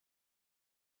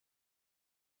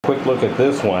quick look at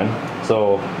this one.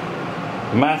 So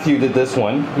Matthew did this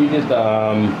one. He did that.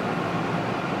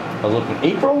 I was looking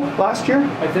April last year,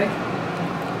 I think.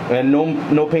 and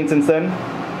no paint since then.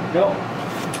 No.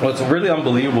 Well, it's really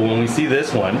unbelievable when we see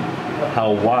this one,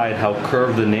 how wide, how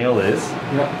curved the nail is,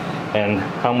 and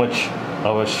how much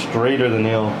of a straighter the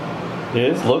nail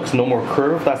is. Looks no more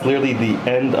curved. That's literally the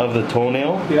end of the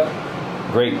toenail.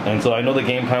 Great. And so I know the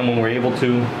game plan when we're able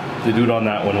to do it on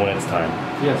that one when it's time.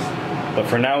 Yes. But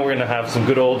for now, we're gonna have some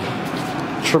good old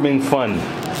trimming fun.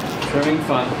 Trimming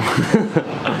fun.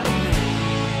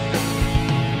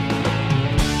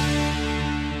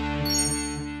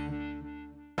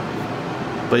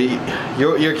 But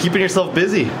you're keeping yourself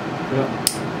busy. Yeah.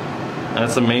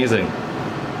 That's amazing.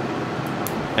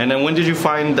 And then when did you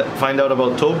find out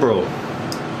about TOEBRO?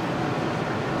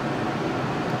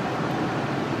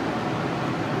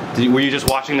 Were you just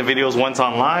watching the videos once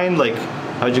online? Like,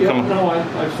 how'd you come? No,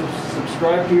 I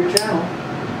subscribed to your channel.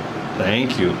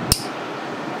 Thank you.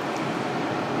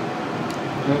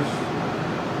 There's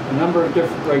a number of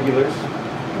different regulars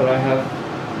that I have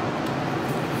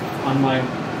on my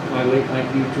late night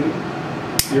YouTube.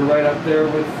 You're right up there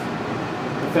with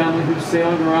the family who's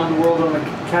sailing around the world on a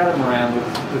catamaran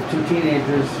with two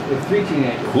teenagers, with three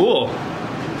teenagers. Cool.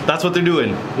 That's what they're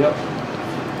doing. Yep.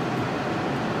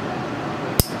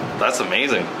 That's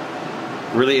amazing.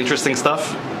 Really interesting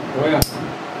stuff. Oh yeah.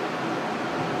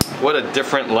 What a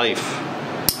different life.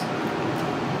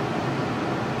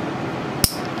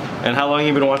 And how long have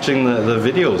you been watching the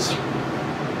videos?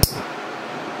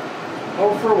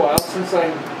 Oh, for a while, since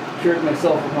I cured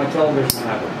myself of my television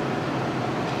habit.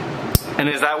 And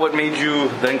is that what made you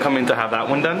then come in to have that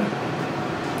one done?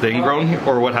 The ingrown,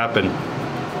 or what happened?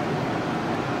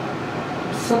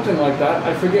 Something like that.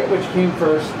 I forget which came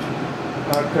first,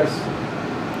 because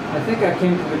I think I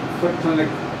came to the foot clinic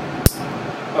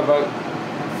about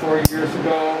 4 years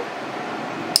ago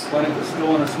when it was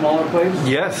still in a smaller place.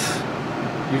 Yes.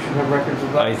 You should have records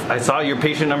of that. I saw your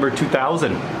patient number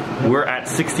 2,000. We're at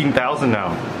 16,000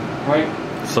 now. Right.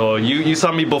 So you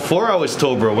saw me before I was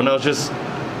TOEBRO, when I was just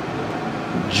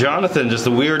Jonathan, just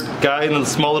a weird guy in a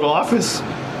small little office.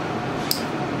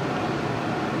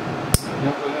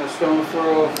 Yep, within a stone's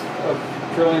throw of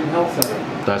Trillium Health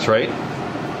Center. That's right.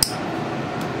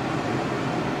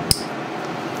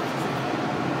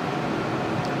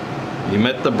 You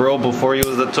met the bro before he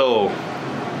was the toe.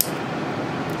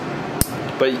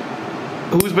 But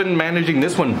who's been managing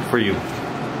this one for you?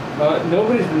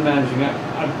 Nobody's been managing it.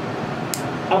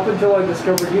 Up until I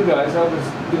discovered you guys, I was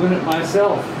doing it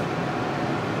myself.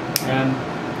 And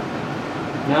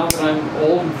now that I'm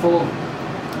old and full of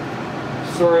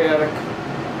psoriatic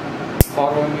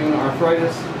autoimmune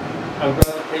arthritis, I've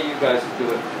got to pay you guys to do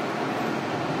it.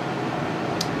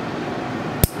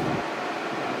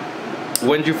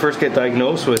 When did you first get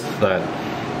diagnosed with that?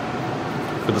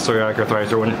 With the psoriatic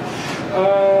arthritis, or when?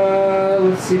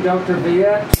 Let's see, Dr.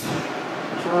 Viette,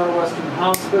 Toronto Western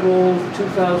Hospital,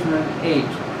 2008.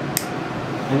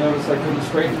 I noticed I couldn't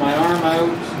straighten my arm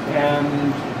out,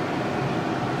 and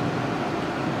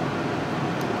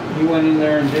he went in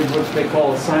there and did what they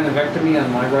call a synovectomy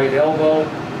on my right elbow,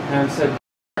 and said,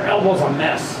 "Your elbow's a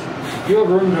mess. You have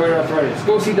rheumatoid arthritis.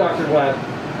 Go see Dr. Glad."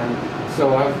 And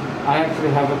so I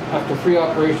actually have, after 3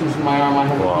 operations in my arm, I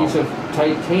have a piece of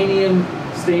titanium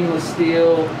stainless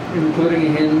steel, including a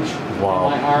hinge, in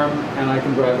my arm, and I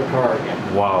can drive a car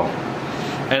again. Wow.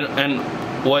 And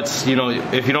what's, you know,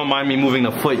 if you don't mind me moving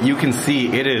the foot, you can see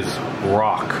it is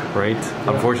rock, right?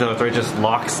 Yeah. Unfortunately, arthritis just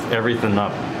locks everything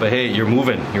up. But hey, you're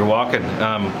moving, you're walking.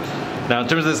 Now, in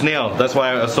terms of this nail, that's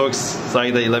why I was so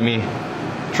excited that you let me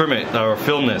trim it or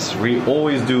film this. We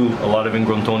always do a lot of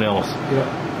ingrown toenails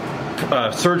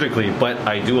surgically, but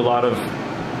I do a lot of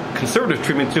conservative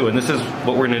treatment too, and this is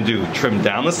what we're going to do. Trim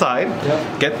down the side,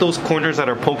 get those corners that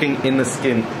are poking in the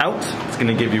skin out. It's going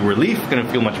to give you relief, going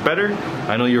to feel much better.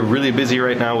 I know you're really busy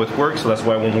right now with work, so that's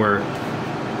why when we're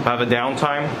have a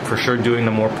downtime, for sure doing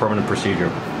the more permanent procedure.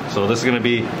 So this is going to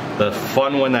be the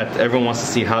fun one that everyone wants to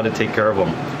see how to take care of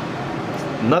them.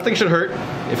 Nothing should hurt.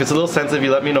 If it's a little sensitive,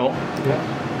 you let me know.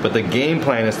 But the game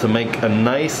plan is to make a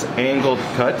nice angled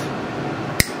cut.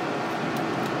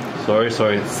 Sorry,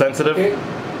 sensitive. Okay.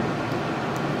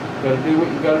 Gotta do what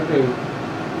you gotta do.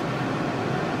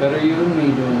 Better you than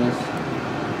me doing this.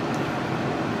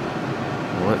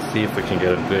 Let's see if we can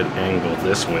get a good angle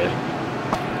this way.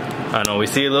 I know, we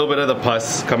see a little bit of the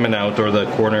pus coming out, or the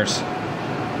corners.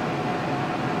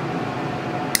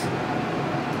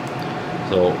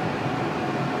 So,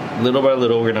 little by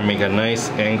little, we're gonna make a nice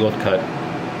angled cut.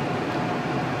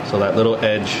 So that little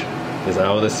edge is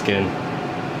out of the skin.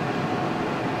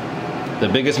 The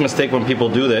biggest mistake when people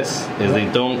do this is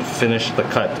they don't finish the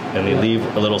cut and they leave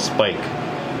a little spike.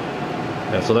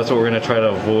 And so that's what we're going to try to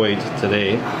avoid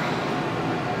today.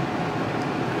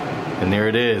 And there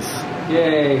it is.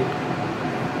 Yay.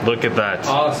 Look at that.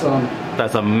 Awesome.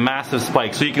 That's a massive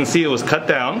spike. So you can see it was cut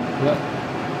down,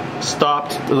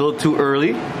 stopped a little too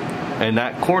early, and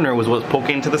that corner was what's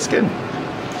poking into the skin.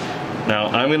 Now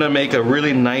I'm going to make a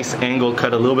really nice angle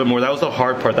cut a little bit more. That was the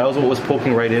hard part. That was what was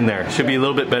poking right in there. Should be a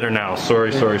little bit better now.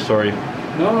 Sorry. No,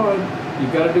 you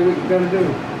got to do what you got to do.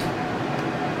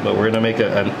 But we're going to make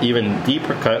an even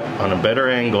deeper cut on a better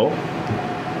angle.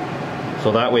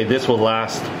 So that way this will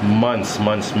last months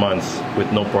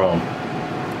with no problem.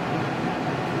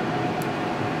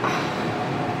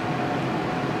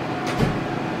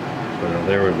 So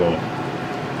there we go.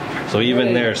 So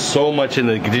even there's so much in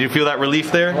the, did you feel that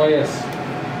relief there? Oh yes.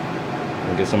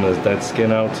 I'll get some of this dead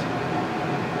skin out.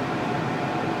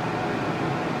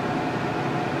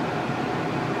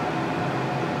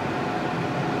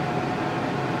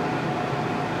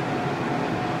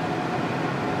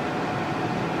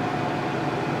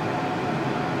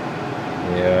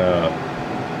 Yeah.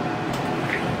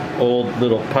 Old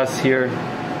little pus here.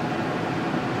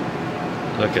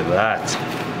 Look at that.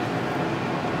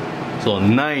 So a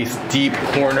nice deep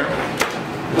corner.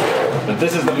 But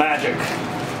this is the magic.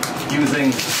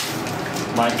 Using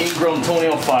my ingrown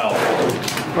toenail file.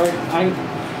 Right, I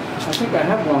think I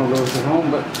have one of those at home,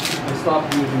 but I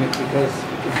stopped using it because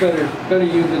it's better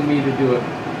you than me to do it.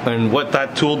 And what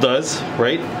that tool does,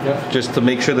 right? Yep. Just to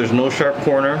make sure there's no sharp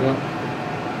corner. Yep.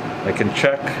 I can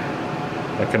check.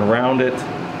 I can round it.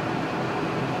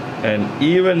 And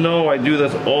even though I do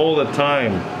this all the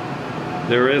time,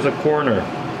 there is a corner.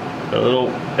 A little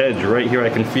edge right here, I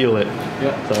can feel it.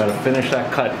 Yep. So I gotta finish that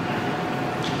cut.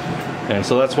 And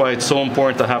so that's why it's so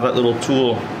important to have that little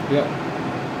tool. Yep.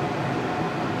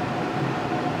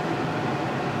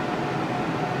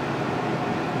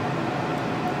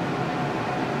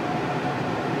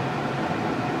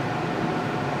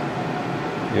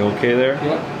 You okay there?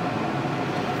 Yep.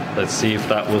 Let's see if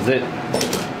that was it.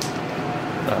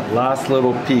 That last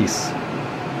little piece.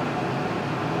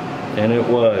 And it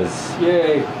was.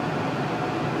 Yay.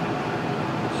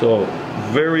 So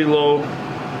very low.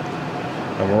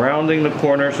 I'm rounding the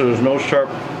corner so there's no sharp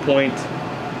point.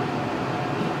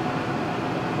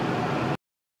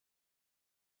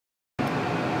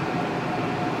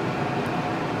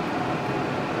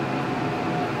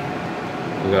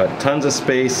 We got tons of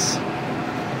space.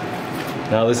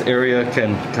 Now this area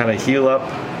can kind of heal up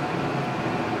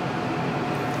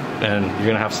and you're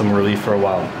gonna have some relief for a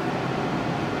while.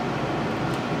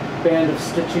 Band of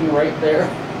stitching right there.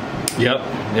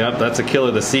 Yep, that's a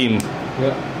killer, the seam.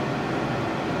 Yep.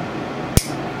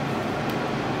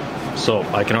 So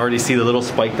I can already see the little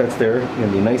spike that's there. It's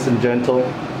gonna be nice and gentle.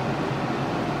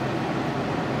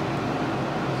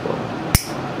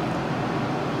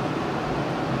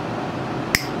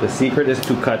 The secret is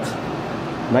to cut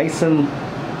nice and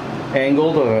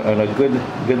angled on a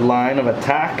good line of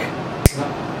attack.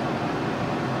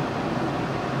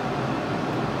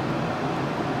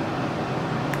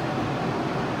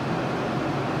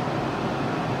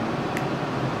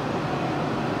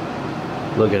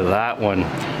 Look at that one. You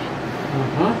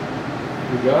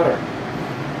got her.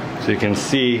 So you can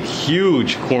see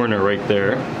huge corner right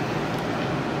there.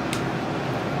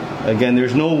 Again,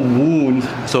 there's no wound,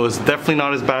 so it's definitely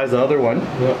not as bad as the other one.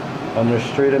 Yep. I'm gonna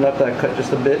straighten up that cut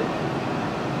just a bit.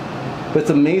 But it's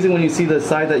amazing when you see the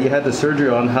side that you had the surgery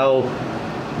on, how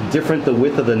different the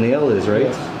width of the nail is, right?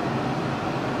 Yes.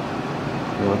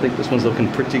 Well, I think this one's looking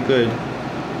pretty good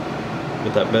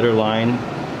with that better line.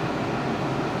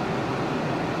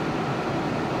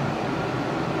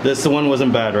 This one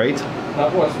wasn't bad, right?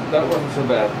 That wasn't so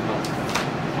bad. No.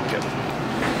 Okay.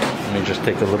 Let me just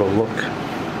take a little look.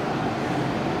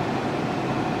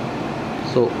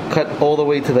 So cut all the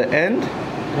way to the end.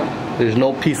 Yep. There's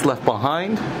no piece left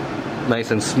behind.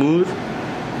 Nice and smooth.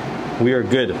 We are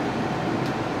good.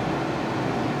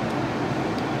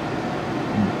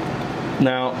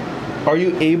 Now, are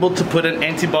you able to put an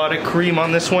antibiotic cream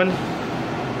on this one?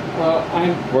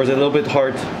 Or is it a little bit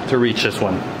hard to reach this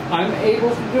one? I'm able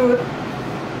to do it.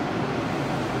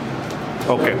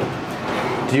 Okay.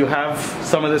 Do you have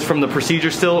some of this from the procedure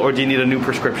still, or do you need a new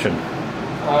prescription?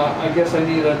 I guess I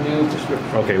need a new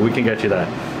prescription. Okay, we can get you that.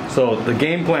 So the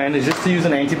game plan is just to use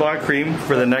an antibiotic cream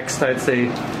for the next, I'd say,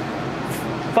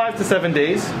 5 to 7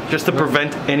 days, just to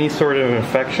prevent any sort of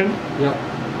infection. Yep.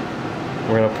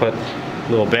 We're gonna put a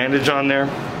little bandage on there.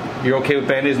 You're okay with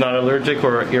bandage, not allergic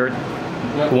or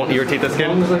It won't irritate the As skin?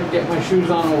 long as I can get my shoes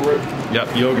on over it.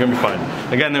 Yep, you're gonna be fine.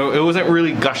 Again, it wasn't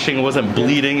really gushing, it wasn't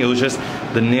bleeding, it was just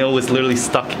the nail was literally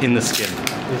stuck in the skin.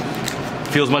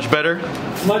 Feels much better?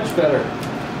 Much better.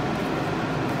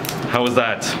 How was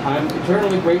that? I'm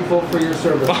eternally grateful for your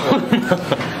service.